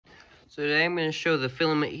So today I'm going to show the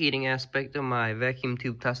filament heating aspect of my vacuum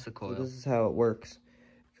tube tester coil. So this is how it works.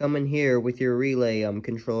 Come in here with your relay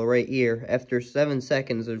controller right here. After 7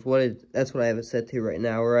 seconds, that's what I have it set to right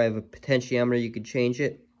now, or I have a potentiometer, you could change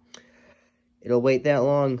it. It'll wait that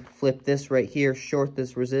long, flip this right here, short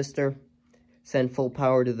this resistor, send full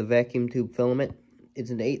power to the vacuum tube filament. It's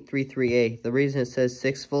an 833A. The reason it says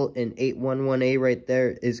 6 volt and 811A right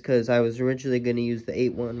there is because I was originally going to use the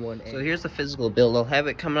 811A. So here's the physical build. I'll have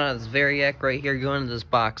it coming out of this variac right here going into this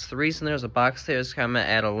box. The reason there's a box there is I'm going to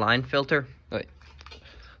add a line filter.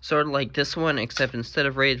 Sort of like this one, except instead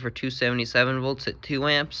of rated for 277 volts at 2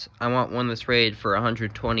 amps, I want one that's rated for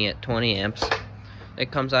 120 at 20 amps.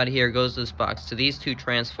 It comes out of here, goes to this box, to these two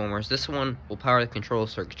transformers. This one will power the control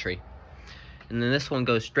circuitry. And then this one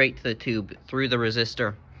goes straight to the tube through the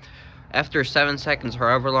resistor. After 7 seconds,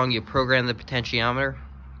 however long you program the potentiometer,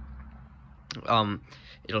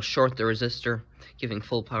 it'll short the resistor, giving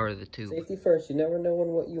full power to the tube. Safety first, you never know when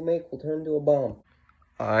what you make will turn into a bomb.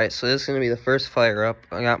 Alright, so this is going to be the first fire up.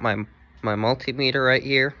 I got my multimeter right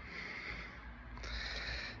here.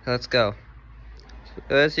 Let's go.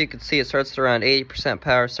 So as you can see, it starts around 80%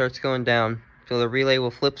 power, starts going down. So the relay will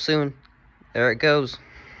flip soon. There it goes.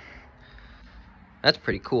 That's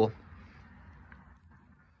pretty cool.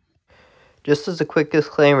 Just as a quick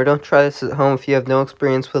disclaimer, don't try this at home if you have no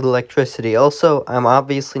experience with electricity. Also, I'm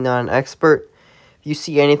obviously not an expert. If you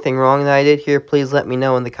see anything wrong that I did here, please let me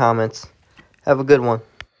know in the comments. Have a good one.